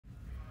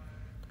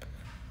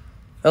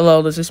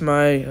Hello, this is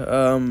my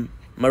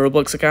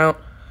Roblox account,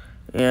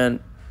 and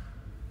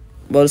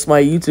it's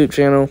my YouTube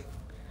channel.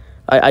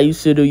 I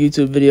used to do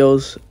YouTube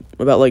videos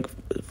about like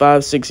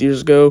 5, 6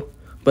 years ago,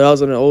 but I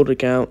was on an old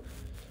account.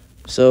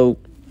 So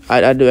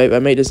I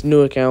made this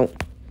new account,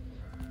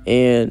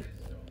 and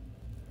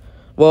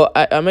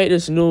I made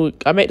this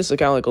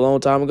account like a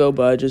long time ago,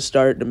 but I just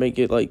started to make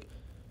it like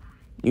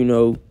you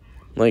know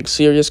like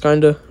serious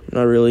kinda,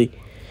 not really.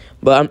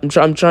 But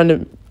I'm trying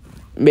to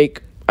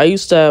make. I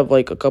used to have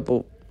like a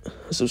couple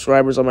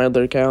subscribers on my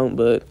other account,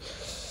 but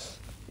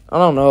I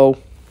don't know.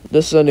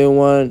 This is a new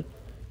one,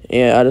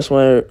 and I just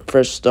want a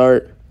fresh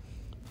start.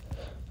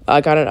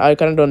 I kind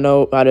of don't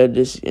know how to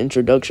this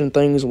introduction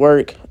things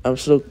work. I'm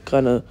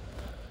trying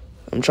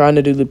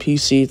to do the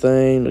PC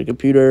thing, the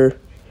computer.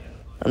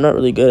 I'm not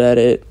really good at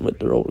it with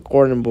the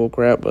recording bull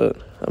crap, but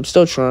I'm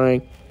still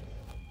trying.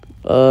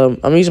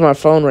 I'm using my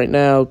phone right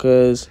now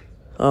because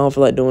I don't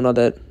feel like doing all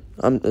that.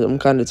 I'm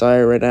kind of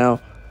tired right now.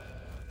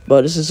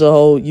 But this is a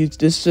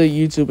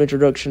YouTube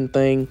introduction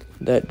thing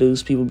that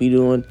those people be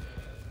doing,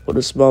 what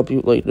the small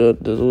people like the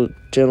little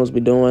channels be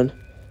doing.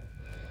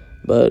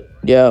 But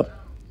yeah.